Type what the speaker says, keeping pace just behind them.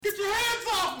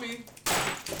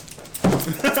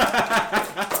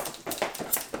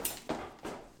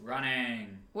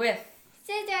Running. With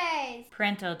scissors.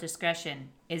 Parental discretion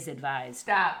is advised.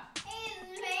 Stop.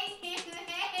 It's making me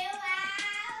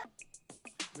laugh.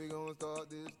 We gonna start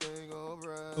this thing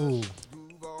alright. Ooh.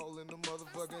 Groove all in the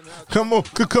motherfucking house. Come on,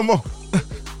 come on.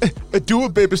 Do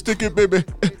it, baby, stick it, baby.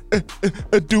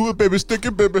 Do it, baby, stick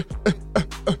it, baby.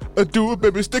 Do it,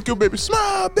 baby, stick it, baby.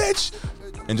 Smile, bitch.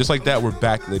 And just like that, we're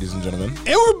back, ladies and gentlemen. And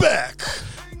we're back.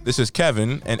 This is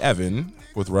Kevin and Evan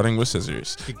with Running with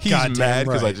Scissors. He's Goddamn mad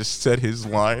because right. I just said his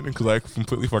line because I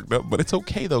completely fucked up. But it's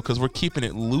okay, though, because we're keeping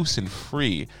it loose and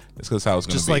free. That's because how it's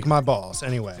going to be. Just like my balls.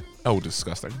 Anyway. Oh,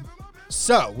 disgusting.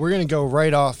 So we're going to go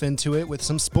right off into it with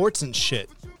some sports and shit.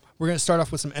 We're going to start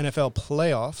off with some NFL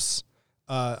playoffs.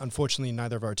 Unfortunately,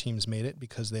 neither of our teams made it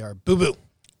because they are boo-boo.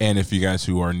 And if you guys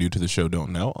who are new to the show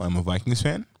don't know, I'm a Vikings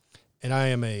fan. And I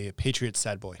am a Patriots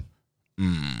sad boy.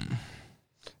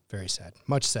 Very sad.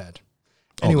 Much sad.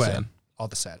 Anyway, all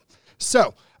the sad.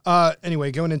 So,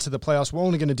 anyway, going into the playoffs, we're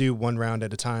only going to do one round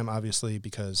at a time, obviously,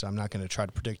 because I'm not going to try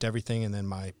to predict everything, and then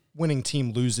my winning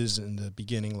team loses in the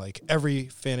beginning, like every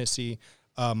fantasy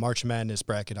March Madness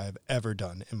bracket I've ever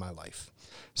done in my life.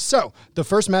 So, the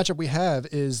first matchup we have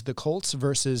is the Colts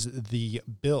versus the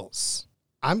Bills.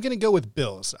 I'm going to go with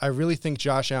Bills. I really think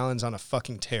Josh Allen's on a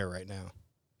fucking tear right now.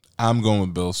 I'm going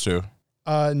with Bills, too.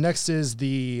 Next is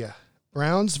the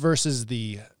Browns versus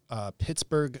the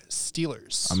Pittsburgh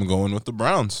Steelers. I'm going with the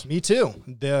Browns. Me too.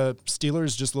 The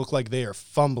Steelers just look like they are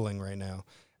fumbling right now,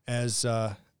 as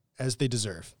they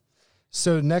deserve.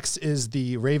 So next is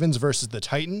the Ravens versus the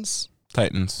Titans.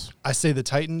 Titans. I say the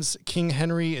Titans. King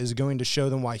Henry is going to show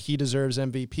them why he deserves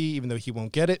MVP, even though he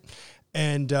won't get it.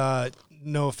 And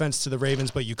no offense to the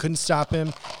Ravens, but you couldn't stop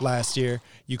him last year.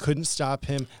 You couldn't stop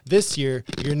him this year.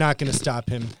 You're not going to stop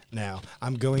him now.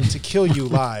 I'm going to kill you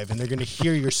live, and they're going to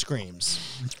hear your screams.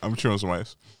 I'm chewing some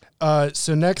ice.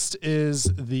 So next is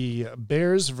the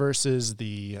Bears versus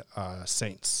the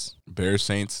Saints. Bears,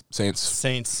 Saints.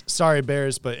 Saints. Sorry,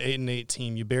 Bears, but 8-8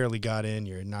 team. You barely got in.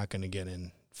 You're not going to get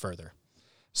in further.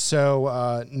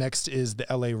 So next is the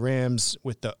LA Rams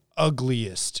with the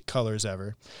ugliest colors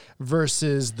ever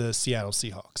versus the Seattle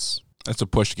Seahawks. That's a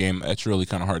push game. That's really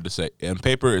kind of hard to say. On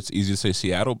paper, it's easy to say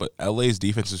Seattle, but LA's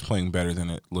defense is playing better than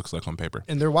it looks like on paper.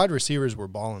 And their wide receivers were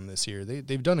balling this year.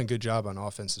 They've done a good job on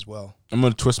offense as well. I'm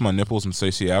going to twist my nipples and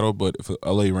say Seattle, but if the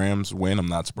LA Rams win, I'm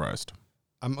not surprised.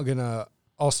 I'm going to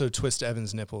also twist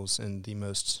Evan's nipples in the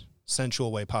most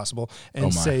sensual way possible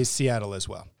and say Seattle as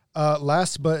well.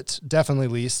 Last but definitely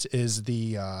least is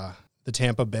the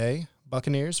Tampa Bay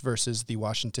Buccaneers versus the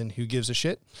Washington Who Gives a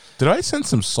Shit. Did I send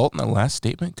some salt in that last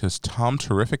statement? Because Tom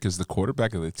Terrific is the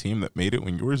quarterback of the team that made it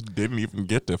when yours didn't even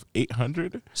get to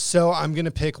 800? So I'm going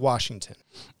to pick Washington.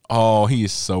 Oh, he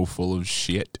is so full of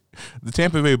shit. The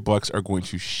Tampa Bay Bucks are going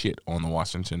to shit on the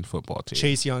Washington football team.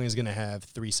 Chase Young is going to have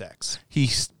 3 sacks. He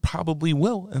probably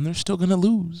will, and they're still going to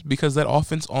lose because that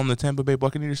offense on the Tampa Bay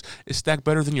Buccaneers is stacked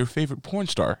better than your favorite porn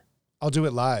star. I'll do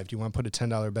it live. Do you want to put a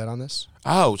 $10 bet on this?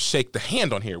 Oh, shake the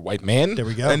hand on here, white man. There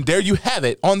we go. And there you have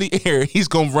it. On the air, he's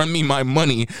going to run me my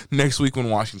money next week when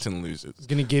Washington loses. He's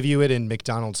going to give you it in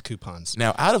McDonald's coupons.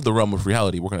 Now, out of the realm of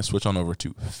reality, we're going to switch on over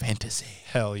to fantasy.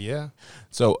 Hell yeah.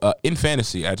 So, in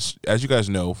fantasy, as you guys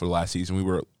know, for the last season, we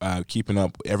were keeping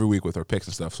up every week with our picks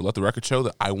and stuff. So let the record show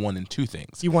that I won in 2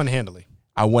 things. You won handily.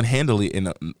 I won handily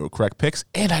in correct picks,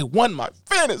 and I won my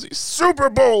fantasy Super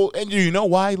Bowl. And you know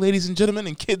why, ladies and gentlemen,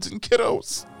 and kids and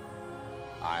kiddos?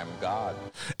 I'm God.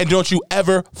 And don't you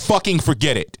ever fucking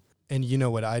forget it. And you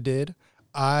know what I did?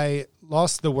 I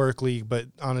lost the work league, but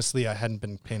honestly, I hadn't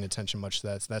been paying attention much to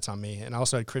that, so that's on me. And I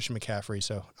also had Christian McCaffrey,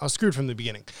 so I was screwed from the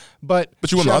beginning. But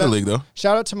you won the other league, though.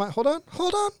 Shout out to my... Hold on.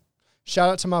 Shout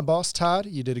out to my boss, Todd.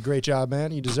 You did a great job,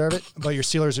 man. You deserve it. But your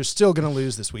Steelers are still going to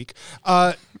lose this week.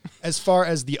 As far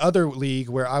as the other league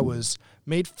where I was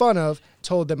made fun of,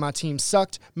 told that my team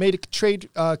sucked, made a trade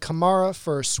Kamara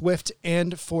for Swift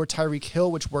and for Tyreek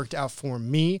Hill, which worked out for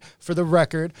me. For the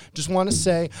record, just want to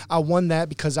say I won that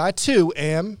because I, too,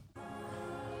 am...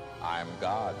 I'm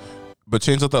God. But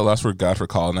change out that last word, God, for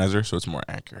colonizer, so it's more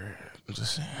accurate. I'm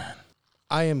just saying.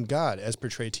 I am God, as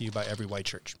portrayed to you by every white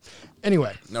church.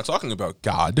 Anyway. Now, talking about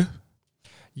God...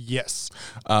 Yes.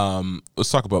 Let's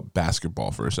talk about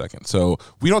basketball for a second. So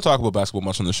we don't talk about basketball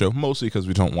much on the show, mostly because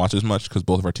we don't watch as much because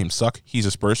both of our teams suck. He's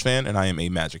a Spurs fan, and I am a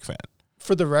Magic fan.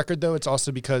 For the record, though, it's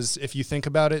also because if you think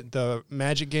about it, the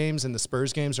Magic games and the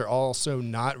Spurs games are also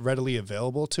not readily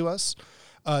available to us.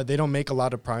 They don't make a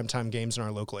lot of primetime games in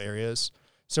our local areas.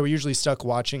 So we're usually stuck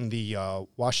watching the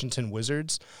Washington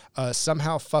Wizards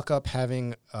somehow fuck up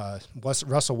having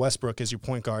Russell Westbrook as your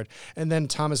point guard, and then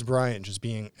Thomas Bryant just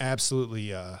being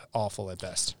absolutely awful at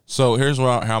best. So here's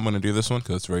how I'm going to do this one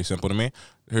because it's very simple to me.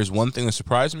 Here's one thing that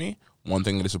surprised me, one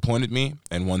thing that disappointed me,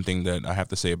 and one thing that I have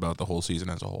to say about the whole season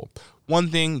as a whole. One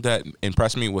thing that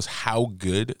impressed me was how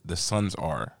good the Suns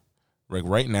are. Like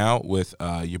right now with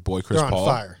your boy Chris They're Paul.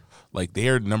 on fire. Like, they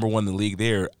are number one in the league.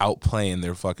 They are outplaying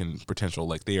their fucking potential.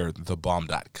 Like, they are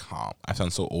thebomb.com. I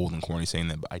sound so old and corny saying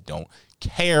that, but I don't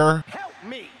care. Help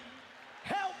me,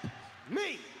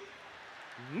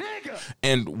 nigga.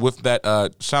 And with that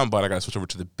soundbite, I got to switch over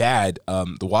to the bad.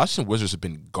 The Washington Wizards have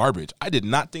been garbage. I did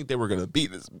not think they were going to be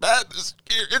this bad this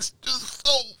year. It's just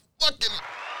so fucking...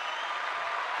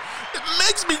 It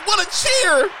makes me want to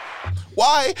cheer.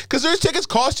 Why? Because their tickets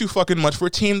cost too fucking much for a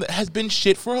team that has been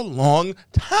shit for a long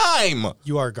time.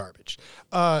 You are garbage.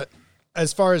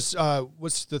 As far as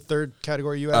what's the third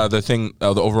category you have? The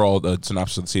overall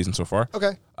synopsis of the season so far.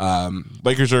 Okay.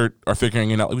 Lakers are figuring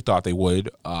it out like we thought they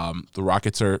would. The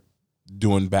Rockets are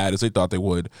doing bad as they thought they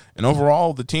would. And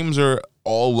overall, the teams are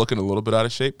all looking a little bit out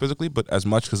of shape physically, but as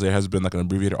much because there has been like an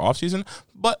abbreviated offseason.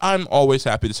 But I'm always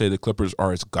happy to say the Clippers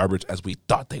are as garbage as we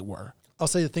thought they were. I'll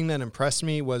say the thing that impressed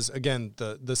me was, again,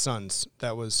 the Suns.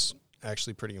 That was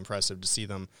actually pretty impressive to see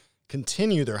them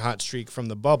continue their hot streak from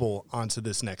the bubble onto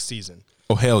this next season.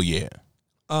 Oh, hell yeah.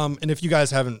 And if you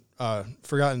guys haven't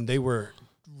forgotten, they were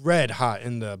red hot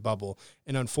in the bubble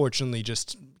and unfortunately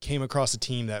just came across a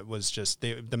team that was just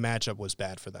the matchup was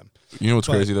bad for them. You know what's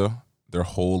crazy, though? Their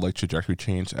whole trajectory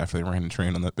changed after they ran the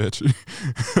train on that bitch.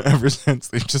 Ever since,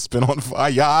 they've just been on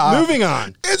fire. Moving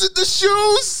on. Is it the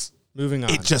shoes? Moving on.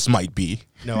 It just might be.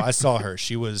 No, I saw her.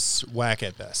 She was whack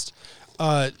at best.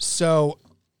 So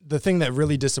the thing that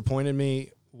really disappointed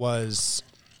me was,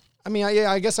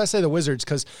 I guess I say the Wizards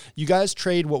because you guys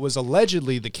trade what was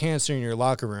allegedly the cancer in your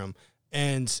locker room,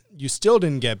 and you still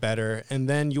didn't get better. And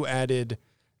then you added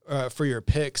for your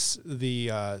picks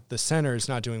the center is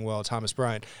not doing well, Thomas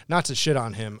Bryant. Not to shit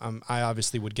on him, I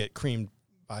obviously would get creamed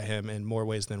by him in more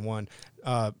ways than one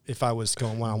if I was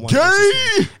going one-on-one.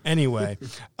 Anyway,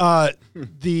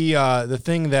 the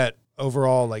thing that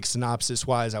overall, like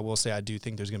synopsis-wise, I will say I do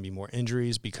think there's going to be more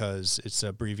injuries because it's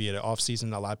abbreviated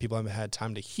offseason. A lot of people haven't had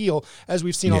time to heal, as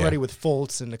we've seen already with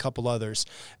Fultz and a couple others.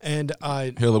 And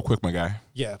heal up quick, my guy.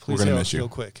 Yeah, please heal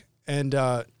quick. And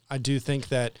I do think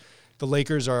that the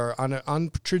Lakers are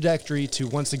on trajectory to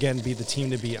once again be the team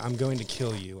to beat. I'm going to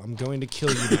kill you. I'm going to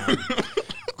kill you now.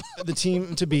 The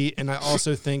team to beat, and I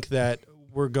also think that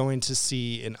we're going to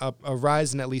see a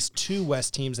rise in at least two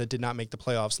West teams that did not make the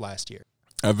playoffs last year.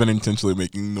 I've been intentionally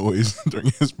making noise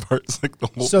during his parts, like the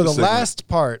whole. So the segment. last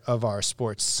part of our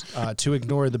sports, to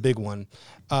ignore the big one,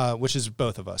 which is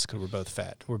both of us because we're both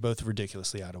fat, we're both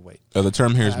ridiculously out of weight. The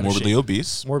term here is Out of morbidly shape.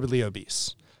 obese. Morbidly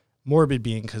obese. Morbid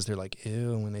being because they're like,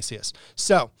 ew, when they see us.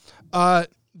 So,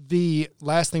 the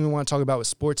last thing we want to talk about with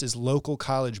sports is local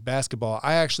college basketball.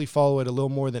 I actually follow it a little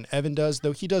more than Evan does,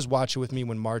 though he does watch it with me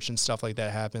when March and stuff like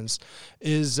that happens.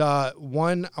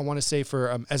 One, I want to say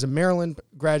for as a Maryland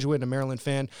graduate and a Maryland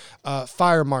fan,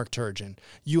 fire Mark Turgeon.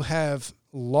 You have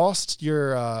lost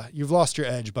you've lost your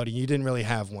edge, buddy. You didn't really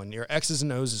have one. Your X's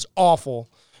and O's is awful.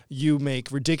 You make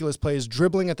ridiculous plays.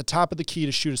 Dribbling at the top of the key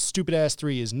to shoot a stupid-ass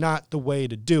three is not the way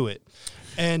to do it.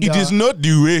 And It is not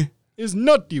the way. Is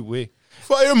not the way.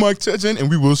 Fire Mike Tyson, and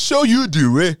we will show you the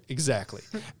way. Exactly.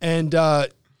 And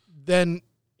then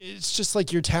it's just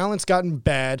like your talent's gotten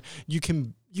bad. You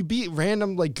beat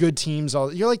random like good teams.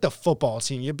 You're like the football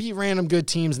team. You beat random good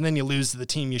teams, and then you lose to the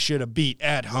team you should have beat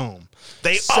at home.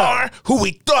 They are who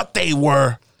we thought they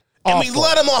were, and we Awful.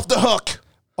 let them off the hook.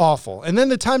 Awful. And then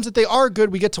the times that they are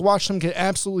good, we get to watch them get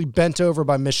absolutely bent over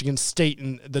by Michigan State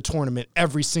in the tournament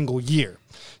every single year.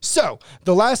 So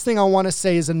the last thing I want to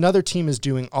say is another team is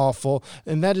doing awful,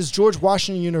 and that is George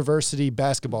Washington University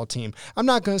basketball team. I'm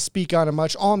not going to speak on it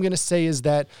much. All I'm going to say is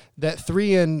that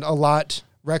 3-and-a-lot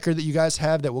record that you guys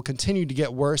have that will continue to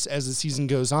get worse as the season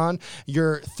goes on.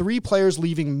 Your 3 players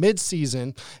leaving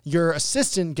mid-season, your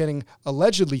assistant getting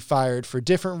allegedly fired for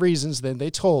different reasons than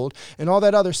they told, and all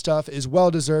that other stuff is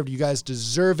well-deserved. You guys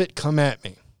deserve it. Come at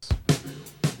me.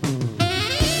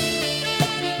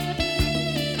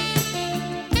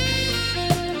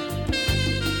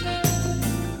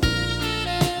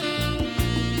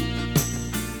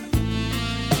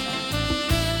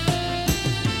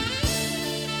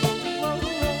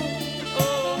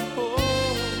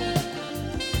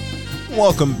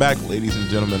 Welcome back, ladies and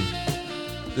gentlemen.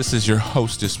 This is your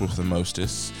hostess with the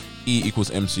mostest, E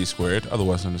equals MC squared,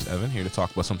 otherwise known as Evan, here to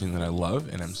talk about something that I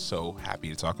love and I'm so happy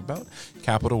to talk about,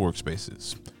 Capital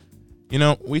Workspaces. You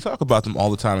know, we talk about them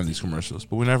all the time in these commercials,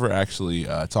 but we never actually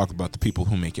talk about the people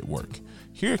who make it work.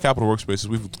 Here at Capital Workspaces,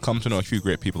 we've come to know a few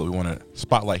great people that we want to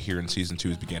spotlight here in Season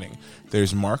 2's beginning.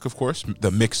 There's Mark, of course,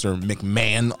 the mixer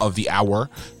McMahon of the hour.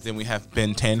 Then we have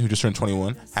Ben 10, who just turned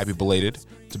 21. Happy belated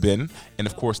to Ben. And,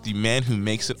 of course, the man who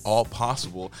makes it all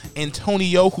possible,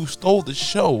 Antonio, who stole the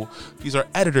show. He's our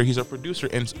editor, he's our producer,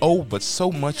 and but so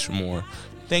much more.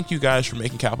 Thank you guys for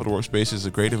making Capital Workspaces a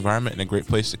great environment and a great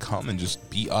place to come and just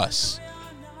be us.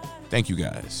 Thank you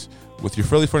guys. With your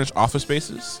fully furnished office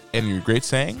spaces and your great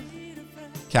saying,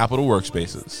 Capital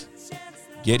Workspaces.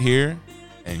 Get here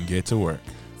and get to work.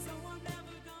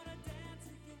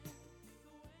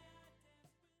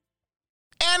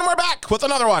 And we're back with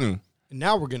another one. And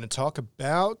now we're going to talk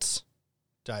about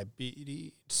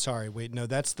diabetes. Sorry, wait, no,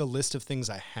 that's the list of things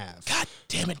I have. God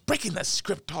damn it, breaking the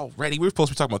script already. We're supposed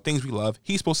to be talking about things we love.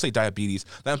 He's supposed to say diabetes.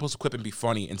 Then I'm supposed to quip and be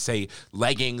funny and say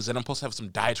leggings. And I'm supposed to have some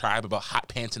diatribe about hot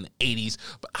pants in the 80s.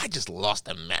 But I just lost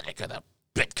the manic of the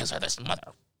bit because of this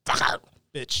motherfucker.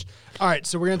 Bitch. All right,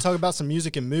 so we're going to talk about some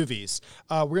music and movies.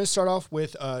 We're going to start off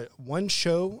with one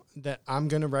show that I'm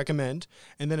going to recommend,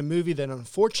 and then a movie that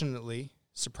unfortunately,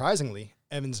 surprisingly,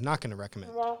 Evan's not going to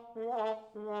recommend.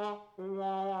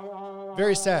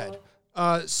 Very sad.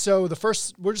 So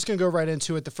we're just going to go right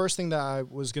into it. The first thing that I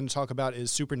was going to talk about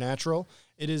is Supernatural.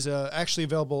 It is actually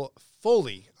available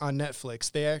fully on Netflix.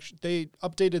 They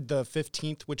updated the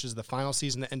 15th, which is the final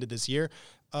season that ended this year,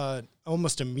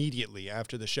 almost immediately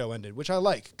after the show ended, which I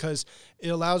like because it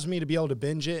allows me to be able to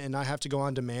binge it and not have to go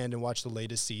on demand and watch the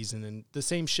latest season and the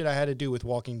same shit I had to do with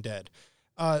Walking Dead.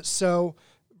 So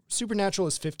Supernatural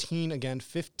is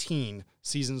 15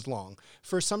 seasons long.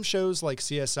 For some shows like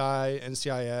CSI,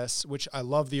 NCIS, which I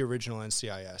love the original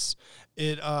NCIS,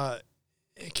 it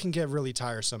can get really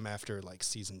tiresome after like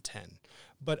season 10.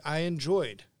 But I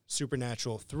enjoyed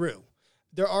Supernatural through.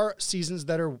 There are seasons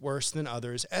that are worse than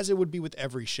others, as it would be with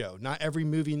every show. Not every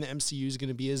movie in the MCU is going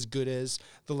to be as good as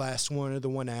the last one or the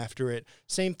one after it.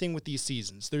 Same thing with these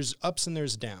seasons. There's ups and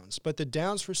there's downs. But the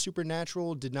downs for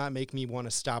Supernatural did not make me want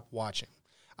to stop watching.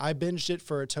 I binged it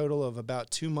for a total of about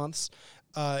 2 months,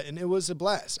 and it was a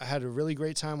blast. I had a really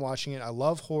great time watching it. I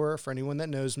love horror, for anyone that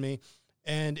knows me.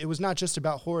 And it was not just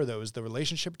about horror, though. It was the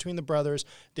relationship between the brothers.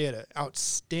 They had an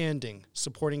outstanding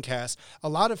supporting cast. A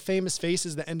lot of famous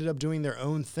faces that ended up doing their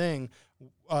own thing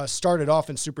started off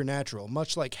in Supernatural,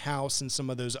 much like House and some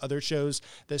of those other shows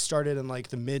that started in like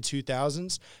the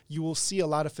mid-2000s. You will see a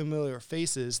lot of familiar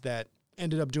faces that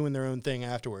ended up doing their own thing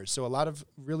afterwards. So a lot of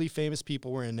really famous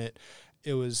people were in it.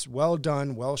 It was well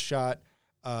done, well shot.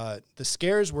 The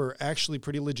scares were actually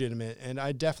pretty legitimate, and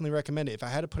I definitely recommend it. If I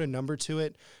had to put a number to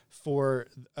it for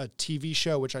a TV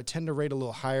show, which I tend to rate a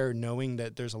little higher, knowing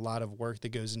that there's a lot of work that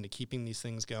goes into keeping these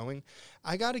things going,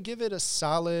 I got to give it a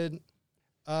solid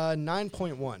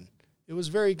 9.1. It was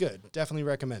very good. Definitely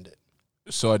recommend it.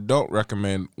 So I don't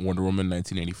recommend Wonder Woman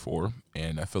 1984,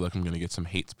 and I feel like I'm going to get some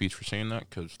hate speech for saying that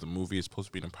because the movie is supposed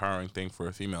to be an empowering thing for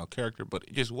a female character, but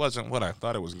it just wasn't what I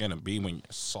thought it was going to be when you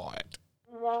saw it.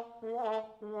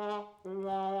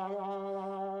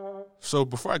 So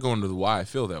before I go into the why I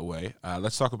feel that way,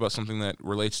 let's talk about something that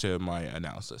relates to my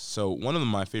analysis. So one of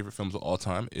my favorite films of all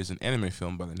time is an anime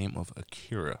film by the name of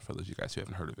Akira, for those of you guys who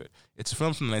haven't heard of it. It's a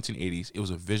film from the 1980s. It was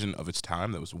a vision of its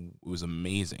time that was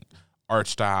amazing. Art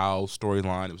style,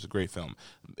 storyline, it was a great film.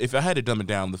 If I had to dumb it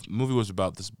down, the movie was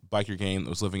about this biker gang that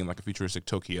was living in like a futuristic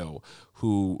Tokyo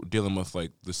who dealing with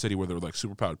like the city where there were like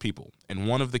superpowered people. And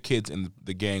one of the kids in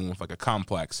the gang with like a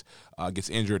complex gets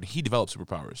injured. He develops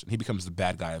superpowers and he becomes the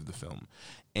bad guy of the film.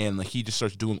 And like he just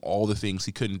starts doing all the things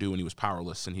he couldn't do when he was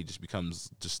powerless, and he just becomes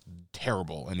just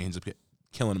terrible, and he ends up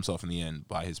killing himself in the end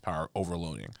by his power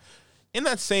overloading. In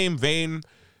that same vein,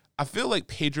 I feel like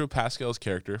Pedro Pascal's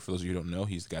character, for those of you who don't know,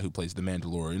 he's the guy who plays the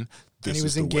Mandalorian. And he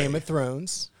was in Game of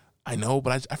Thrones. I know,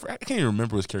 but I can't even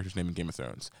remember his character's name in Game of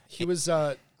Thrones. He was,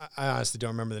 I honestly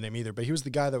don't remember the name either, but he was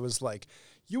the guy that was like,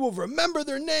 you will remember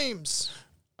their names.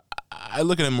 I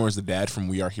look at him more as the dad from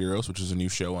We Are Heroes, which is a new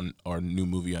show on our new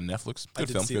movie on Netflix. Good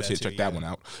film. Go check that one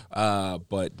out.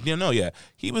 But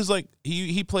he was like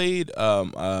he played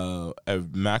a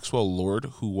Maxwell Lord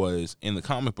who was in the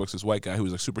comic books this white guy who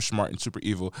was like super smart and super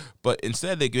evil. But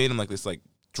instead they made him like this like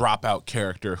dropout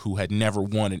character who had never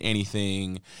won in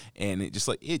anything, and it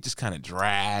just kind of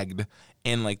dragged.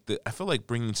 And like I feel like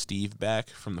bringing Steve back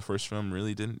from the first film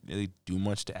really didn't really do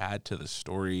much to add to the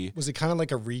story. Was it kind of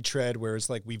like a retread where it's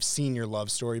like we've seen your love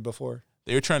story before?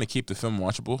 They were trying to keep the film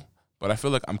watchable, but I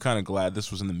feel like I'm kind of glad this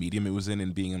was in the medium it was in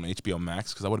and being on HBO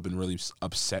Max, because I would have been really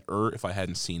upset if I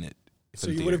hadn't seen it So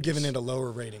you would have given it a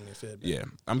lower rating if it. Yeah,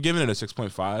 I'm giving it a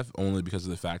 6.5 only because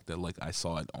of the fact that like I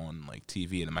saw it on like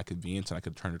TV and at my convenience and I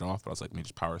could turn it off, but I was like, let me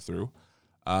just power through.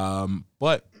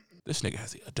 But this nigga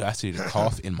has the audacity to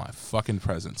cough in my fucking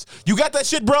presence. You got that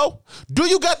shit, bro? Do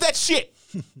you got that shit?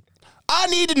 I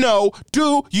need to know,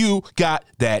 do you got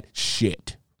that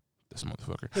shit? This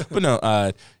motherfucker. But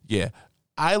no, yeah.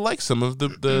 I like some of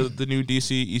the new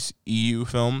DC EU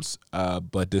films,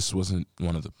 but this wasn't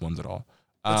one of the ones at all.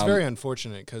 It's very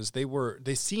unfortunate because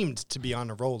they seemed to be on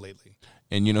a roll lately.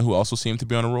 And you know who also seemed to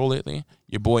be on a roll lately?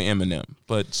 Your boy Eminem.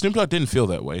 But Snoop Dogg didn't feel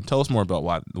that way. Tell us more about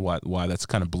why that's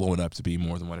kind of blowing up to be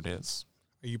more than what it is.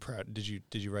 Are you proud? Did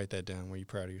you write that down? Were you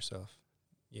proud of yourself?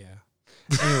 Yeah.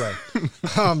 Anyway,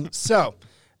 so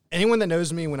anyone that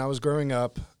knows me when I was growing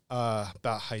up,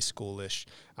 about high school-ish,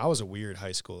 I was a weird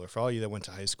high schooler. For all you that went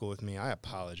to high school with me, I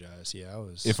apologize. Yeah, I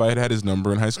was. If I had had his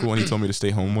number in high school and he told me to stay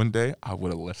home one day, I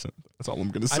would have listened. That's all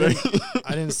I'm gonna say.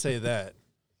 I didn't say that.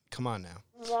 Come on now.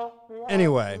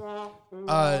 Anyway,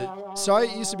 so I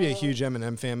used to be a huge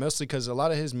Eminem fan, mostly because a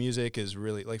lot of his music is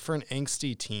really, like, for an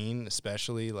angsty teen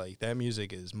especially, like, that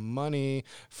music is money.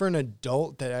 For an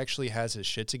adult that actually has his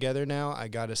shit together now, I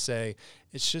gotta say,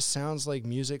 it just sounds like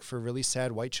music for really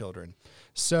sad white children.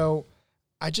 So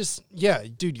yeah,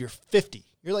 dude, you're 50.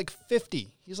 You're like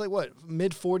 50. He's like, what,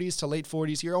 mid-40s to late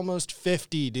 40s? You're almost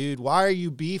 50, dude. Why are you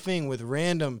beefing with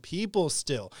random people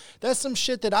still? That's some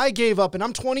shit that I gave up, and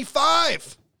I'm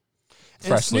 25. And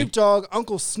Freshly. Snoop Dogg,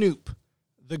 Uncle Snoop,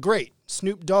 the great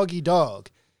Snoop Doggy Dogg,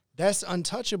 that's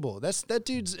untouchable. That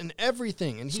dude's in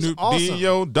everything, and he's Snoop awesome.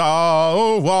 Dio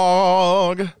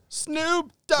Dogg.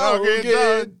 Snoop Doggy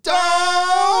Dogg.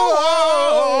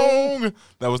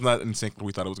 That was not in sync with what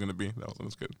we thought it was gonna be. That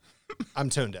was good. I'm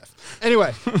tone deaf.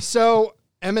 Anyway, so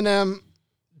Eminem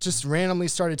just randomly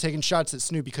started taking shots at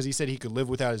Snoop because he said he could live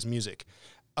without his music.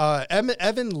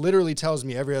 Evan literally tells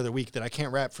me every other week that I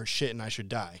can't rap for shit and I should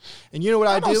die. And you know what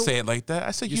I do? I don't say it like that.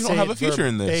 I say you don't say have a it future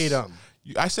in this. verbatim.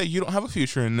 I say you don't have a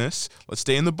future in this. Let's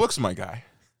stay in the books, my guy.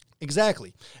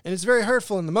 Exactly. And it's very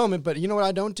hurtful in the moment, but you know what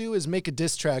I don't do is make a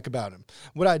diss track about him.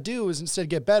 What I do is instead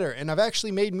get better. And I've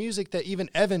actually made music that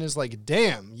even Evan is like,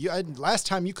 damn, last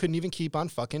time you couldn't even keep on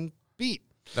fucking beat.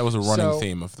 That was a running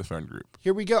theme of the friend group.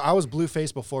 Here we go. I was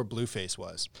Blueface before Blueface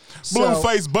was.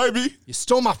 Blueface, baby. You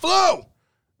stole my flow.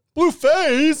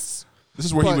 Blueface. This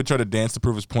is where he would try to dance to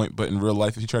prove his point, but in real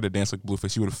life, if he tried to dance like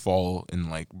Blueface, he would fall and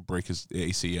like break his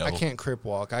ACL. I can't crip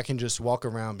walk. I can just walk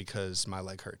around because my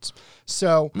leg hurts.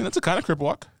 So I mean, that's a kind of crip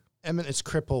walk. It's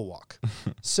cripple walk.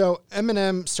 So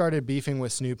Eminem started beefing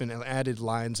with Snoop and added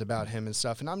lines about him and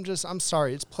stuff. And I'm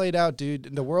sorry. It's played out,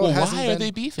 dude. The world hasn't been. Why are they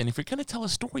beefing? If you're going to tell a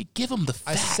story, give them the facts.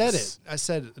 I said it. I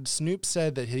said Snoop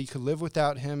said that he could live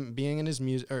without him being in his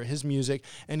music,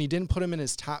 and he didn't put him in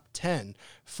his top 10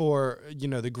 for,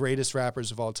 the greatest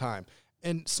rappers of all time.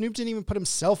 And Snoop didn't even put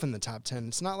himself in the top 10.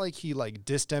 It's not like he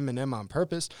dissed Eminem on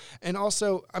purpose. And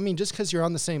also, I mean, just because you're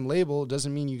on the same label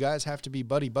doesn't mean you guys have to be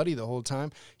buddy-buddy the whole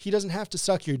time. He doesn't have to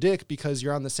suck your dick because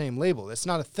you're on the same label. That's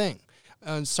not a thing.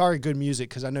 Sorry, Good Music,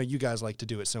 because I know you guys like to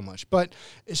do it so much. But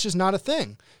it's just not a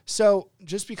thing. So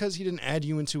just because he didn't add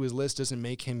you into his list doesn't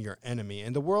make him your enemy.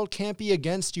 And the world can't be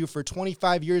against you for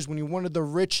 25 years when you're one of the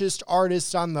richest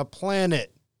artists on the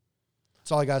planet.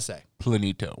 That's all I got to say.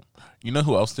 Plenito. You know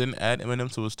who else didn't add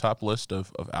Eminem to his top list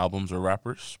of albums or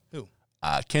rappers? Who?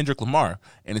 Kendrick Lamar.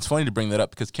 And it's funny to bring that up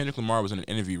because Kendrick Lamar was in an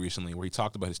interview recently where he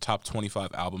talked about his top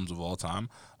 25 albums of all time.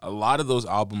 A lot of those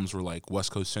albums were like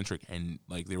West Coast centric, and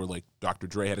they were like Dr.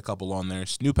 Dre had a couple on there,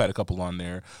 Snoop had a couple on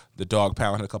there, the Dog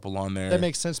Pound had a couple on there. That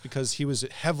makes sense because he was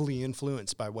heavily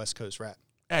influenced by West Coast rap.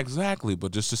 Exactly,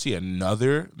 but just to see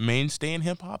another mainstay in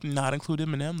hip hop not include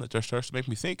Eminem, that just starts to make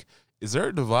me think: is there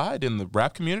a divide in the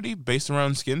rap community based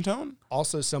around skin tone?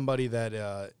 Also, somebody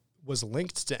that was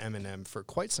linked to Eminem for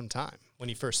quite some time when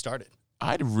he first started.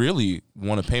 I'd really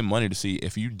want to pay money to see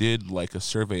if you did like a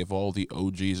survey of all the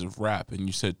OGs of rap and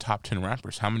you said top 10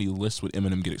 rappers, how many lists would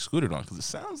Eminem get excluded on? Because it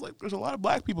sounds like there's a lot of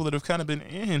black people that have kind of been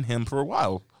in him for a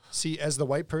while. See, as the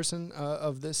white person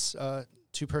of this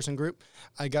two-person group,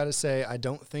 I got to say I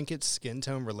don't think it's skin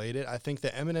tone related. I think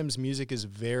that Eminem's music is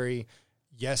very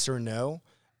yes or no.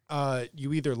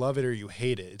 You either love it or you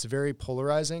hate it. It's very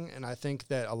polarizing, and I think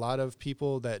that a lot of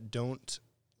people that don't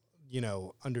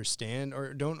understand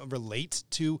or don't relate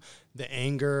to the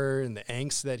anger and the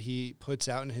angst that he puts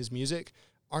out in his music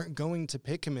aren't going to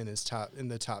pick him in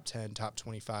the top 10, top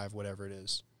 25, whatever it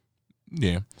is.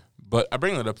 Yeah, but I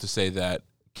bring that up to say that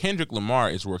Kendrick Lamar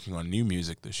is working on new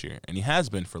music this year, and he has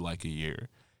been for like a year.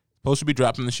 Supposed to be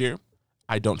dropping this year.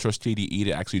 I don't trust TDE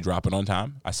to actually drop it on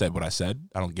time. I said what I said.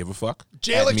 I don't give a fuck.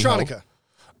 Jay Electronica.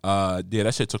 Yeah,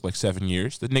 that shit took like 7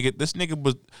 years. This nigga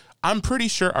was. I'm pretty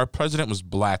sure our president was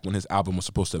black when his album was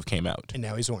supposed to have came out. And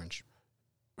now he's orange.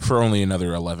 For only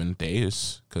another 11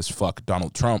 days, because fuck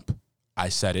Donald Trump. I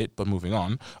said it, but moving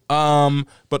on.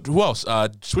 But who else?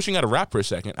 Switching out of rap for a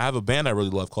second, I have a band I really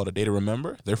love called A Day to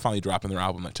Remember. They're finally dropping their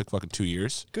album that took fucking 2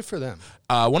 years. Good for them.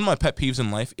 One of my pet peeves in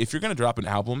life, if you're going to drop an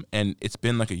album and it's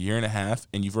been like a year and a half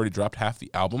and you've already dropped half the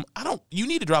album, you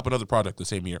need to drop another project the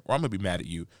same year or I'm going to be mad at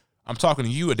you. I'm talking to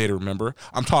you, A Day to Remember.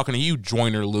 I'm talking to you,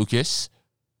 Joyner Lucas.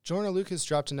 Joyner Lucas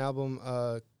dropped an album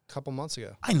a couple months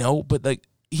ago. I know, but like,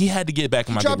 he had to get back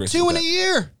in my good graces. He dropped 2 in a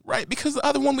year. Right, because the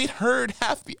other one we'd heard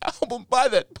half the album by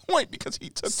that point because he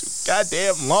took too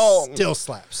goddamn long. Still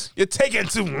slaps. You're taking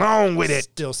too long with it.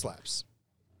 Still slaps.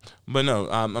 But no,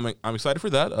 I'm excited for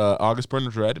that. August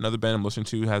Burns Red, another band I'm listening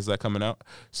to, has that coming out.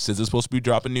 SZA's supposed to be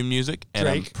dropping new music, and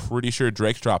Drake. I'm pretty sure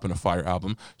Drake's dropping a fire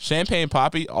album. Champagne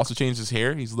Poppy also changed his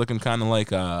hair. He's looking kind of like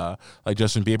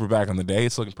Justin Bieber back in the day.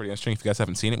 It's looking pretty interesting. If you guys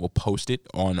haven't seen it, we'll post it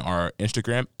on our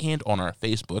Instagram and on our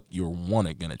Facebook. You're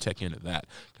gonna check into that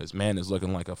because man is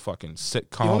looking like a fucking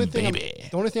sitcom baby.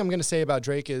 The only thing I'm gonna say about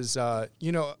Drake is, I've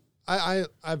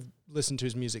listened to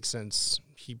his music since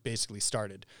he basically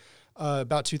started.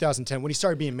 About 2010 when he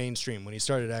started being mainstream, when he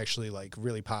started actually like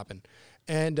really popping.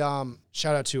 And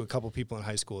shout out to a couple people in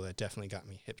high school that definitely got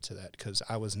me hip to that because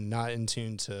I was not in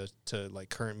tune to like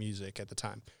current music at the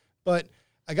time. But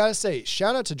I gotta say,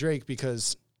 shout out to Drake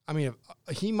because I mean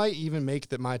he might even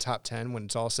make my top 10 when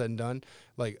it's all said and done,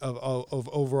 like of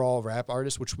overall rap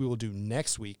artists, which we will do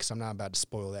next week because I'm not about to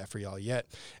spoil that for y'all yet.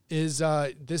 Is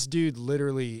this dude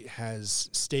literally has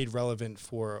stayed relevant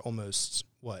for almost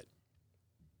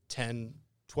 10,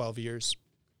 12 years,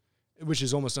 which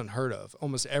is almost unheard of.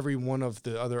 Almost every one of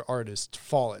the other artists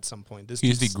fall at some point.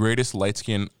 He's the greatest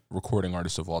light-skinned recording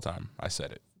artist of all time. I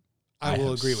said it. I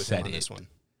will agree with him on this one.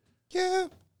 Yeah.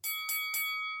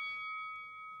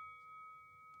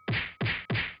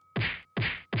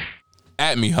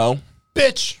 At me, ho.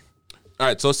 Bitch. All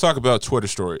right, so let's talk about Twitter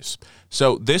stories.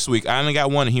 So this week, I only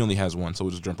got one, and he only has one, so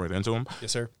we'll just jump right into him.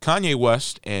 Yes, sir. Kanye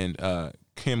West and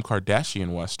Kim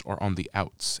Kardashian West are on the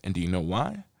outs. And do you know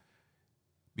why?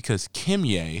 Because Kim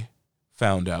Ye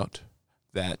found out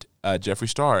that Jeffree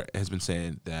Star has been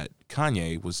saying that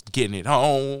Kanye was getting it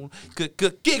on, getting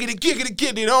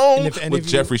it on with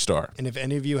Jeffree Star. And if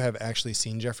any of you have actually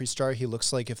seen Jeffree Star, he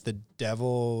looks like if the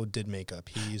devil did makeup.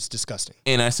 He's disgusting.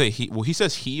 And I say he, well, he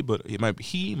says he, but it might be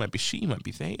he, might be she, might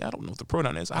be they. I don't know what the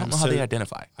pronoun is. I don't know how they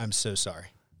identify. I'm so sorry.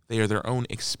 They are their own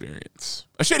experience.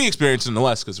 A shitty experience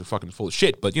nonetheless because they're fucking full of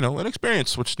shit, but, you know, an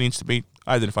experience which needs to be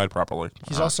identified properly.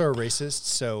 He's also a racist,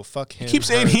 so fuck him. Keep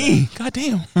saying he. God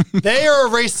damn. They are a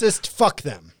racist. Fuck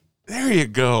them. There you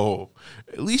go.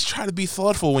 At least try to be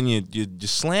thoughtful when you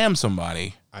slam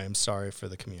somebody. I am sorry for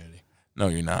the community. No,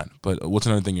 you're not. But what's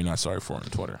another thing you're not sorry for on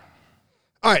Twitter?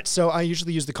 All right, so I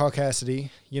usually use the caucasity.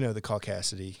 You know the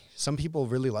caucasity. Some people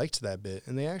really liked that bit,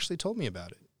 and they actually told me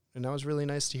about it. And that was really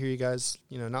nice to hear you guys,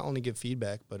 not only give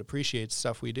feedback, but appreciate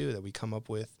stuff we do that we come up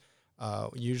with,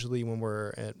 usually when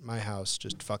we're at my house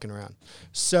just fucking around.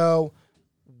 So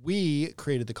we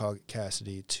created the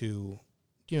caucasity to,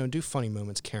 do funny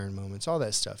moments, Karen moments, all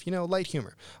that stuff, light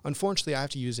humor. Unfortunately, I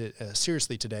have to use it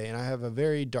seriously today, and I have a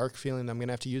very dark feeling that I'm going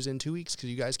to have to use it in 2 weeks because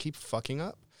you guys keep fucking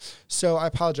up. So I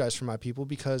apologize for my people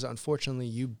because, unfortunately,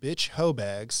 you bitch hoe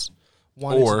bags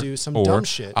wanted to do some dumb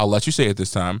shit. I'll let you say it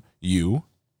this time. You.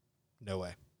 No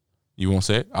way. You won't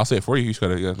say it? I'll say it for you. You just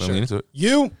gotta lean into it.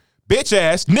 You bitch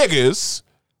ass niggas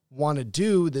want to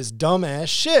do this dumb ass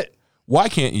shit. Why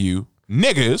can't you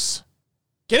niggas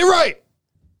get it right?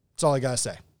 That's all I gotta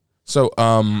say. So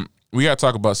we gotta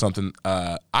talk about something.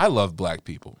 I love black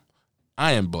people.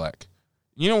 I am black.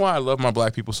 You know why I love my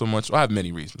black people so much? Well, I have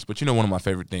many reasons, but one of my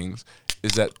favorite things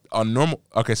is that on normal...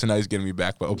 Okay, so now he's getting me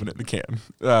back by opening the can.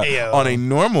 On a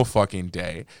normal fucking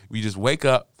day, we just wake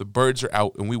up, the birds are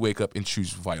out, and we wake up and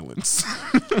choose violence.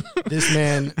 This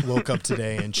man woke up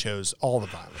today and chose all the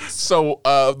violence. So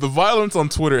the violence on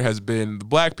Twitter has been the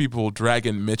black people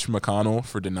dragging Mitch McConnell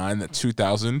for denying that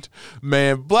 2,000.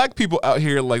 Man, black people out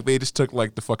here, like, they just took,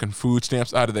 like, the fucking food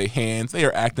stamps out of their hands. They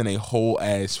are acting a whole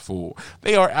ass fool.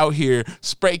 They are out here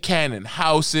spray canning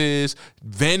houses,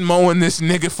 Venmoing this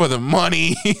nigga for the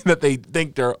money that they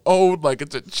think they're owed, like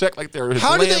it's a check, like they're his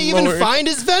landlord. How did they even find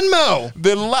his Venmo?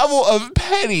 The level of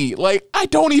petty, like I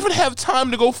don't even have time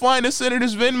to go find a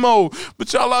senator's Venmo,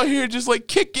 but y'all out here just like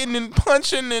kicking and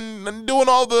punching and doing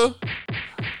all the.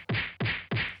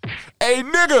 Hey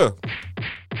nigga,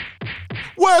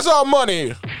 where's our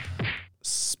money?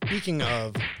 Speaking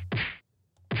of,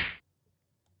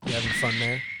 you having fun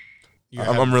there?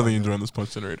 I'm really enjoying this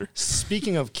punch generator.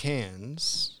 Speaking of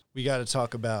cans, we got to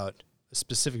talk about a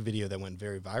specific video that went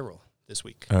very viral this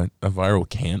week. A viral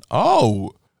can?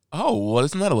 Oh, well,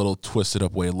 isn't that a little twisted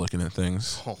up way of looking at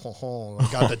things? I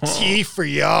got the tea for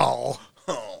y'all.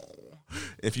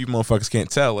 If you motherfuckers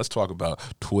can't tell, let's talk about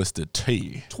Twisted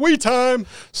Tea. Tweet time.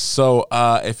 So,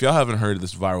 if y'all haven't heard of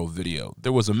this viral video,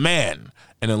 there was a man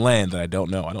in a land that I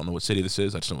don't know what city this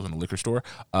is, I just know it was in a liquor store,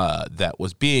 that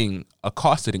was being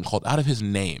accosted and called out of his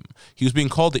name. He was being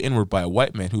called the N-word by a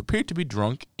white man who appeared to be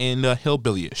drunk and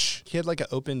hillbilly-ish. He had like an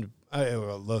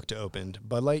looked opened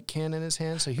Bud Light can in his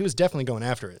hand, so he was definitely going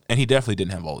after it. And he definitely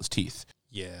didn't have all his teeth.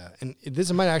 Yeah, and this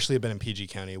might actually have been in PG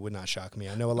County. It would not shock me.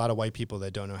 I know a lot of white people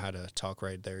that don't know how to talk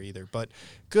right there either. But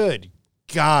good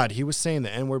God, he was saying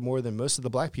the N-word more than most of the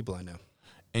black people I know.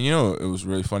 And you know what it was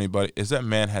really funny about it? Is that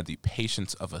man had the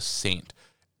patience of a saint.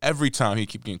 Every time he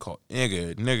kept getting called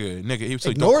nigga, he was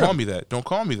like, don't call me that. Don't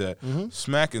call me that. Mm-hmm.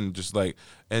 Smacking just like,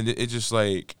 and it just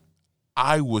like,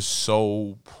 I was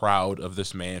so proud of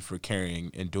this man for carrying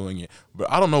and doing it.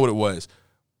 But I don't know what it was.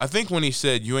 I think when he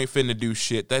said, you ain't finna do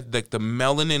shit, that like the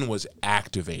melanin was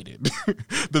activated.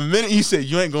 The minute he said,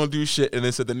 you ain't gonna do shit, and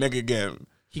then said the nigga again.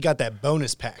 He got that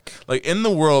bonus pack. Like, in the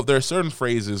world, there are certain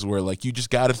phrases where, like, you just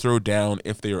gotta throw down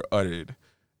if they are uttered.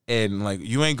 And, like,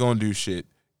 you ain't gonna do shit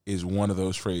is one of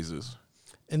those phrases.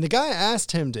 And the guy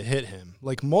asked him to hit him,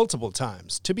 like, multiple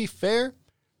times. To be fair,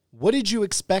 what did you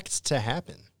expect to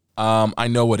happen? I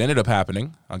know what ended up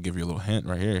happening. I'll give you a little hint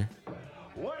right here.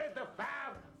 What did the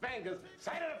five fingers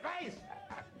say to the face?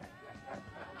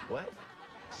 What?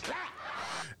 Slap!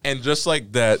 And just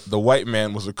like that, the white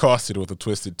man was accosted with a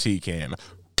Twisted Tea can.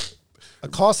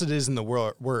 Accosted isn't the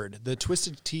word. The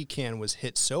Twisted Tea can was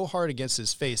hit so hard against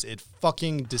his face, it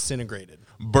fucking disintegrated.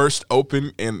 Burst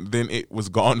open, and then it was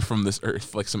gone from this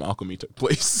earth, like some alchemy took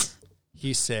place.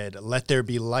 He said, let there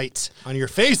be light on your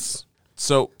face.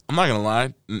 So, I'm not going to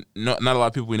lie, not a lot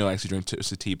of people we know actually drink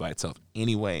Twisted Tea by itself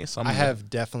anyway. So I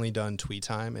have definitely done tweet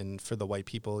time, and for the white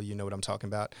people, you know what I'm talking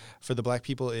about. For the black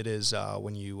people, it is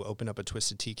when you open up a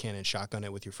Twisted Tea can and shotgun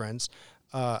it with your friends.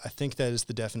 I think that is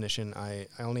the definition. I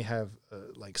only have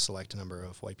like select number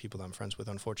of white people that I'm friends with,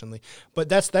 unfortunately. But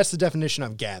that's the definition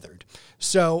I've gathered.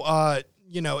 So,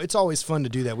 you know, it's always fun to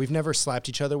do that. We've never slapped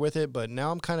each other with it, but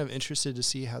now I'm kind of interested to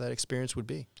see how that experience would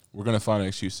be. We're going to find an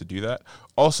excuse to do that.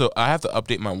 Also, I have to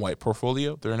update my white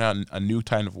portfolio. They're now a new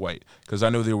kind of white, because I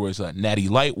know there was Natty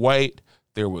Light white,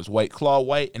 there was White Claw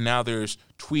white, and now there's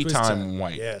Tweet Time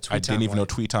white. Yeah, I didn't even know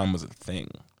Tweet Time was a thing.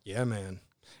 Yeah, man.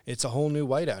 It's a whole new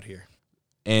white out here.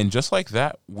 And just like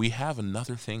that, we have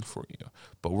another thing for you,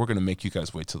 but we're going to make you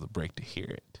guys wait till the break to hear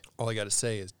it. All I got to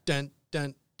say is dun,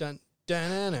 dun, dun, dun,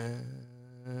 dun,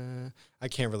 dun. I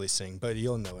can't really sing, but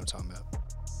you'll know what I'm talking about.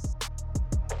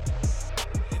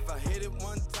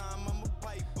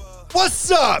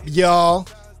 What's up, y'all?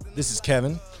 This is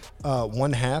Kevin,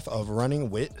 one half of Running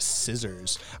with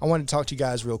Scissors. I want to talk to you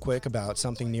guys real quick about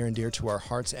something near and dear to our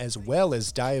hearts, as well as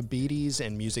diabetes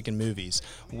and music and movies,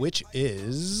 which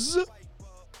is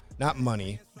not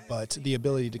money, but the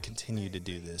ability to continue to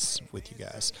do this with you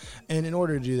guys. And in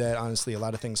order to do that, honestly, a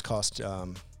lot of things cost,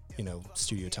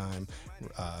 studio time,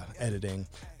 editing,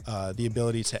 the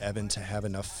ability to Evan to have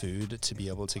enough food to be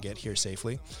able to get here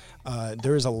safely.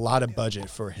 There is a lot of budget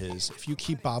for his. If you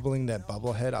keep bobbling that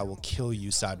bubble head, I will kill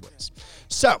you sideways.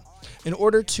 So, in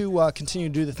order to continue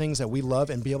to do the things that we love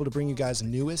and be able to bring you guys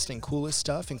newest and coolest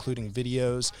stuff, including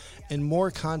videos and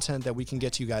more content that we can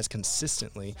get to you guys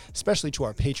consistently, especially to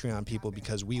our Patreon people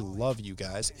because we love you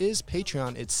guys, is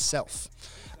Patreon itself.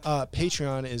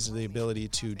 Patreon is the ability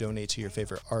to donate to your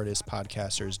favorite artists,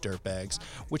 podcasters, dirtbags,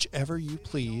 whichever you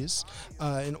please,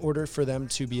 in order for them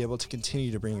to be able to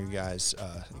continue to bring you guys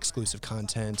exclusive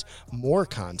content, more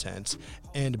content,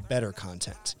 and better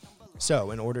content.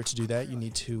 So in order to do that, you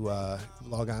need to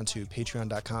log on to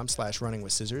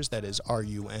patreon.com/runningwithscissors. That is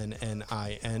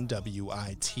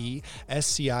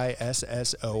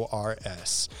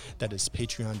RUNNINWITSCISSORS. That is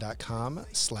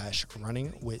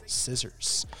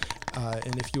patreon.com/runningwithscissors.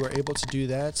 And if you are able to do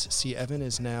that, see, Evan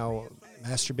is now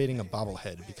masturbating a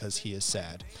bobblehead because he is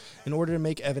sad. In order to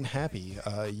make Evan happy,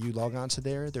 you log on to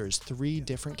there. There's 3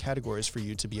 different categories for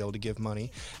you to be able to give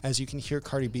money. As you can hear,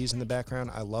 Cardi B's in the background.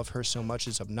 I love her so much,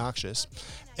 it's obnoxious.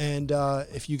 And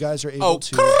if you guys are able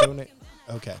to donate...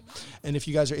 Okay. And if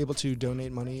you guys are able to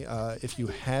donate money, if you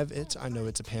have it, I know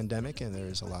it's a pandemic and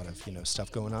there's a lot of,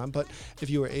 stuff going on, but if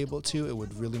you are able to, it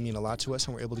would really mean a lot to us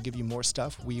and we're able to give you more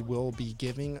stuff. We will be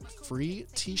giving free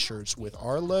t-shirts with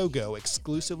our logo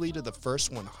exclusively to the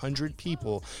first 100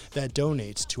 people that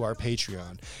donate to our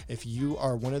Patreon. If you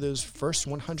are one of those first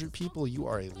 100 people, you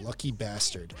are a lucky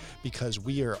bastard because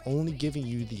we are only giving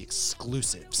you the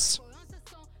exclusives.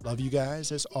 Love you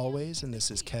guys as always, and this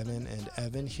is Kevin and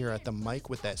Evan here at the mic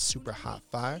with that super hot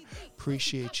fire.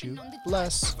 Appreciate you.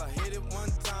 Bless. If I hit it one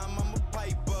time, I'm a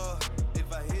piper.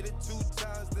 If I hit it 2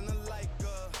 times, then I like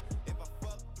her. If I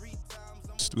fuck 3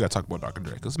 times, We got to talk about Dr.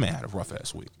 Dre because this man had a rough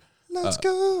ass week. Let's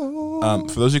go.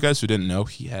 For those of you guys who didn't know,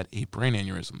 he had a brain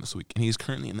aneurysm this week, and he's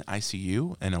currently in the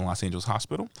ICU and in Los Angeles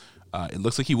Hospital. It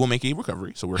looks like he will make a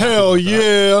recovery, so we're Hell happy about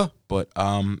yeah. that.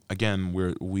 But again,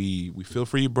 we feel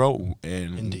for you, bro,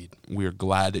 and Indeed. we're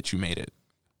glad that you made it.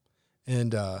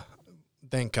 And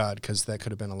thank God, because that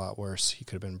could have been a lot worse. He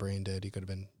could have been brain dead. He could have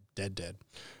been dead.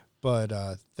 But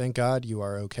thank God you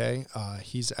are okay.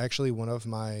 He's actually one of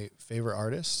my favorite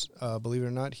artists. Believe it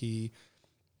or not, he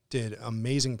did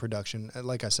amazing production.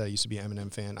 Like I said, I used to be an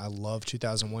Eminem fan. I love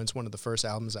 2001. It's one of the first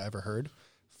albums I ever heard,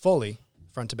 fully,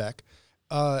 front to back.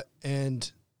 And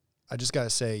I just got to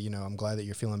say, I'm glad that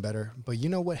you're feeling better. But you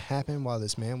know what happened while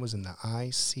this man was in the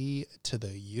IC to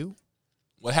the U?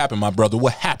 What happened, my brother?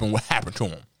 What happened? What happened to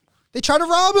him? They tried to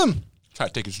rob him. Try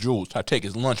to take his jewels. Try to take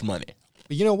his lunch money.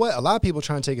 But you know what? A lot of people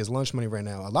trying to take his lunch money right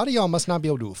now. A lot of y'all must not be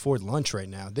able to afford lunch right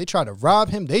now. They try to rob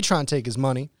him. They try and take his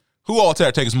money. Who all tried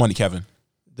to take his money, Kevin?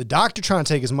 The doctor trying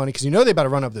to take his money because they about to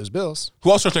run up those bills.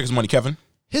 Who else tried to take his money, Kevin?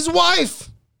 His wife.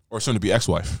 Or soon to be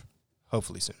ex-wife?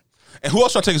 Hopefully soon. And who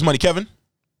else tried to take his money, Kevin?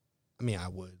 I mean, I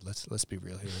would. Let's be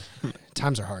real here.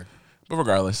 Times are hard. But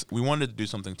regardless, we wanted to do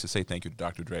something to say thank you to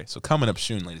Dr. Dre. So coming up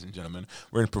soon, ladies and gentlemen,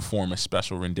 we're going to perform a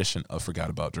special rendition of Forgot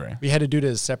About Dre. We had to do it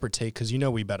as a separate take because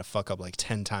we about to fuck up like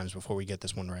 10 times before we get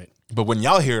this one right. But when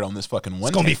y'all hear it on this fucking one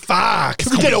It's going to be take, fire. it's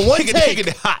We gonna did be it one higgity, take.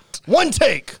 higgity hot. One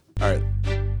take. All right.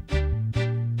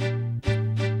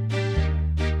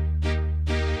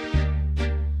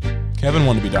 Kevin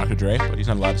wanted to be Dr. Dre, but he's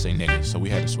not allowed to say niggas, so we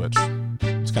had to switch.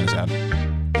 It's kind of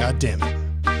sad. God damn it.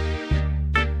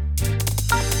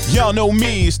 Y'all know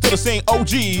me, still the same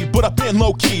OG, but I've been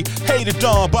low-key. Hated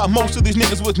on by most of these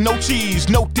niggas with no cheese,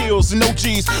 no deals and no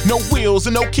G's, no wheels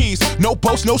and no keys, no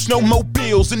boats, no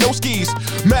snowmobiles and no skis.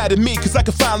 Mad at me cause I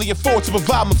can finally afford to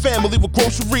provide my family with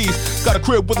groceries. Got a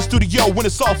crib with a studio when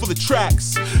it's all for the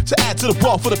tracks, to add to the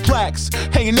wall for the plaques,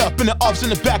 hanging up in the office in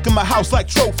the back of my house like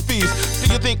trophies.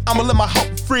 Do you think I'ma let my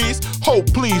hope freeze? Hope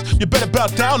please, you better bow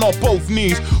down on both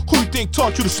knees. Who you think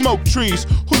taught you to smoke trees?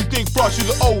 Who you think brought you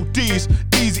the ODs?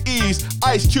 Easy E's,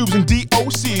 Ice Cubes, and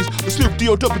DOCs. The Snoop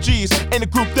D-O-double-G's, and the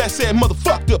group that said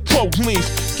motherfuck the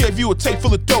police. Gave you a tape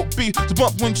full of dope beats to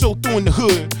bump windshield through in the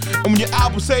hood. And when your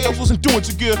album sales wasn't doing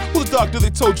too good, who the doctor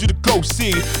they told you to go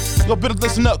see? Y'all better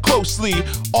listen up closely.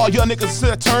 All y'all niggas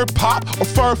said I turn pop or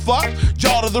firm flop.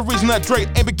 Y'all are the reason that Drake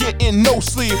ain't been getting no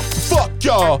sleep. So fuck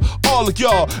y'all, all of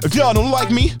y'all. If y'all don't like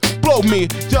me, blow me.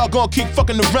 Y'all gonna keep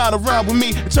fucking around with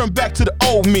me and turn back to the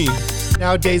old me.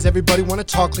 Nowadays, everybody wanna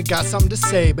talk like got something to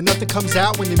say, but nothing comes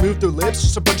out when they move their lips.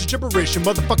 Just a bunch of gibberish and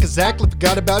motherfuckers act like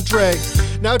forgot about Dre.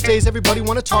 Nowadays, everybody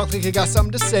wanna talk like they got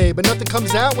something to say, but nothing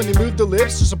comes out when they move their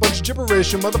lips. Just a bunch of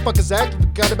gibberish and motherfuckers act like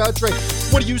forgot about Dre.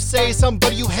 What do you say?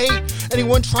 Somebody you hate?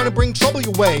 Anyone trying to bring trouble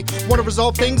your way? Wanna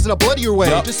resolve things in a bloodier way?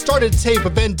 Yep. Just started a tape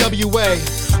of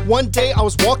NWA. One day I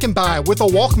was walking by with a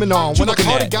Walkman on when I looking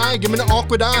caught at? a guy giving an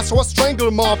awkward eye, so I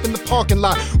strangled him off in the parking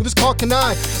lot with his cock and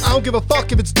eye. I don't give a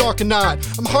fuck if it's dark or not.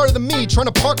 I'm harder than me, trying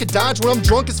to park a Dodge when I'm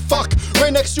drunk as fuck.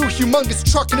 Right next to a humongous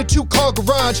truck in a 2-car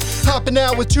garage. Hopping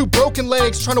out with 2 broken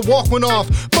legs, trying to walk one off.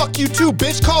 Fuck you too,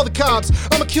 bitch, call the cops.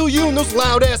 I'ma kill you and those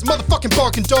loud ass motherfucking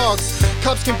barking dogs.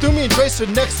 Cops came through me and Dre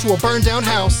stood next to a burned down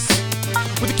house.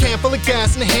 With a can full of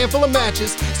gas and a handful of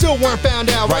matches. Still weren't found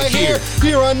out Right here.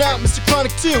 Here on out, Mr.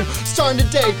 Chronic 2. Starting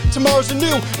today, tomorrow's a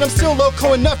new. And I'm still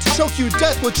loco enough to choke you to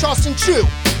death with Charleston Chew.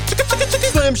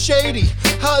 Slim Shady,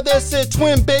 how there said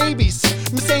twin babies.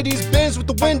 Mercedes Benz with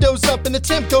the windows up and the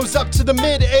temp goes up to the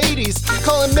mid-80s.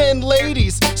 Calling men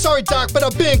ladies. Sorry doc, but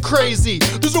I've been crazy.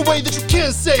 There's no way that you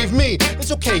can save me.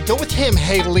 It's okay, go with him,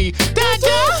 Haley.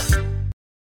 Dada!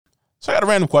 So I got a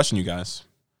random question, you guys.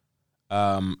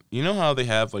 You know how they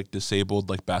have like disabled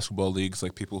like basketball leagues,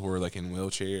 like people who are like in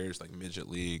wheelchairs, like midget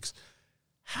leagues.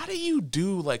 How do you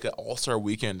do like an all-star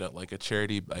weekend at like a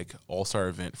charity like all-star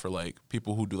event for like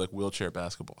people who do like wheelchair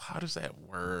basketball? How does that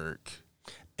work?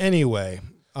 Anyway,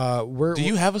 Do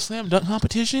you have a slam dunk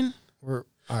competition? we're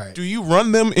all right. Do you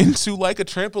run them into like a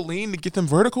trampoline to get them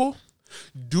vertical?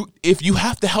 If you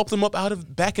have to help them up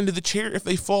back into the chair if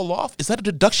they fall off, is that a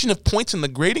deduction of points in the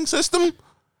grading system?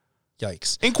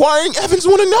 Yikes. Inquiring Evans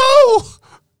want to know.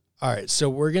 All right, so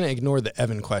we're going to ignore the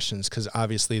Evan questions because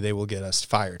obviously they will get us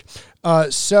fired.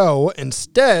 So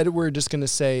instead, we're just going to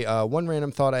say one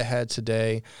random thought I had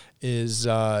today is,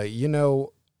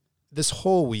 this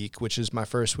whole week, which is my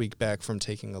first week back from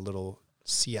taking a little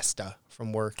siesta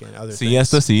from work and other things.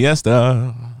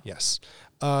 Siesta. Yes.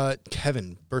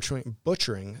 Kevin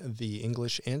butchering the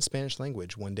English and Spanish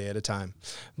language one day at a time.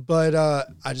 But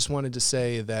I just wanted to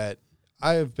say that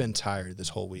I have been tired this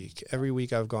whole week. Every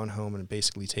week I've gone home and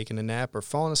basically taken a nap or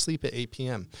fallen asleep at 8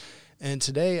 p.m. And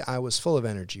today I was full of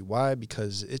energy. Why?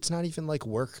 Because it's not even like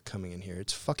work coming in here.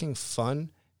 It's fucking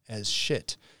fun as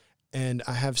shit. And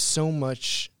I have so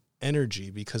much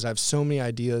energy because I have so many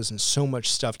ideas and so much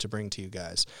stuff to bring to you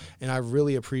guys. And I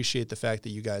really appreciate the fact that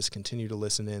you guys continue to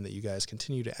listen in, that you guys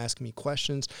continue to ask me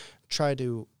questions, try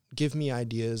to give me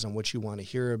ideas on what you want to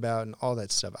hear about and all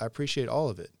that stuff. I appreciate all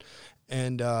of it.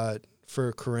 And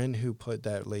for Corinne, who put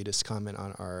that latest comment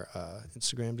on our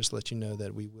Instagram, just to let you know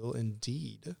that we will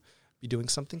indeed be doing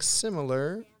something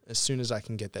similar as soon as I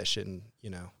can get that shit in,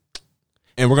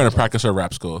 And we're going to practice our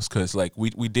rap skills because,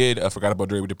 we did Forgot About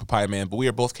Dre, we did Papaya Man, but we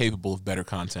are both capable of better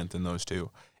content than those two.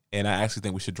 And I actually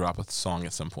think we should drop a song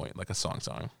at some point, like a song.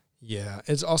 Yeah,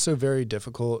 it's also very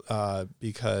difficult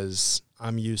because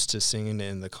I'm used to singing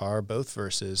in the car, both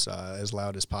verses as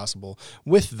loud as possible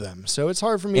with them. So it's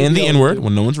hard for me. And the N-word,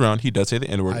 when no one's around, he does say the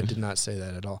N-word. I did not say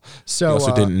that at all. So he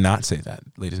also did not say that,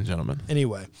 ladies and gentlemen.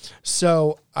 Anyway,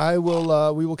 so we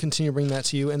will continue to bring that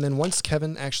to you. And then once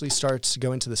Kevin actually starts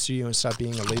going to the studio and stop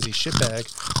being a lazy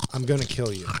shitbag, I'm going to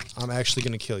kill you. I'm actually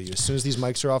going to kill you. As soon as these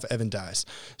mics are off, Evan dies.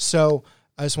 So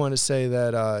I just want to say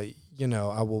that, I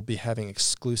will be having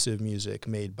exclusive music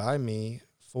made by me,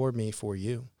 for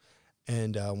you.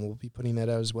 And we'll be putting that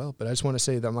out as well. But I just want to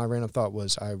say that my random thought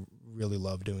was I really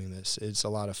love doing this. It's a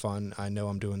lot of fun. I know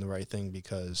I'm doing the right thing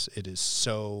because it is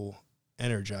so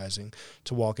energizing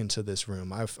to walk into this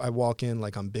room. I walk in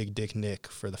like I'm Big Dick Nick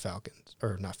for the Falcons,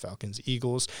 or not Falcons,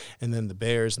 Eagles, and then the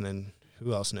Bears, and then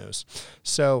who else knows.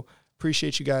 So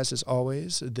appreciate you guys as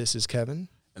always. This is Kevin.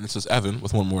 And this is Evan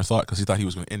with one more thought because he thought he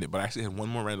was going to end it. But I actually had one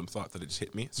more random thought that it just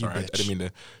hit me. Sorry, I didn't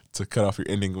mean to cut off your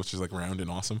ending, which is round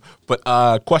and awesome. But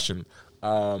question.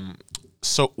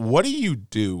 So what do you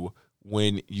do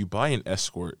when you buy an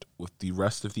escort with the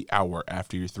rest of the hour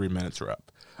after your 3 minutes are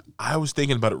up? I was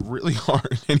thinking about it really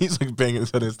hard, and he's banging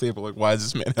his head on his table why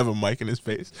does this man have a mic in his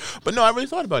face? But no, I really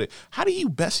thought about it. How do you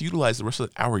best utilize the rest of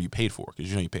the hour you paid for?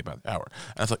 Because you pay by the hour.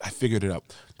 And I was I figured it out.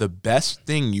 The best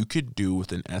thing you could do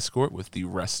with an escort with the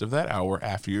rest of that hour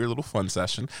after your little fun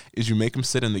session is you make them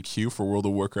sit in the queue for World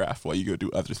of Warcraft while you go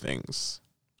do other things.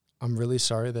 I'm really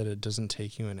sorry that it doesn't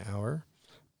take you an hour.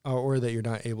 Or that you're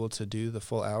not able to do the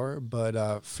full hour.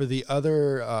 But for the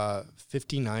other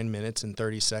 59 minutes and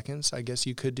 30 seconds, I guess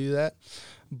you could do that.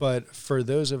 But for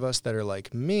those of us that are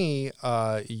like me,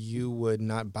 you would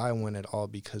not buy one at all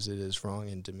because it is wrong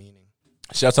and demeaning.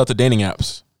 Shouts out to dating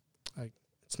apps.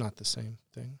 It's not the same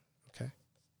thing, okay?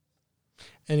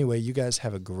 Anyway, you guys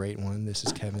have a great one. This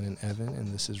is Kevin and Evan,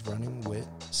 and this is Running with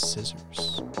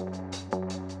Scissors.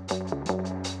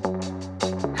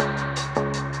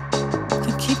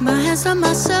 Keep my hands on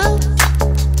myself.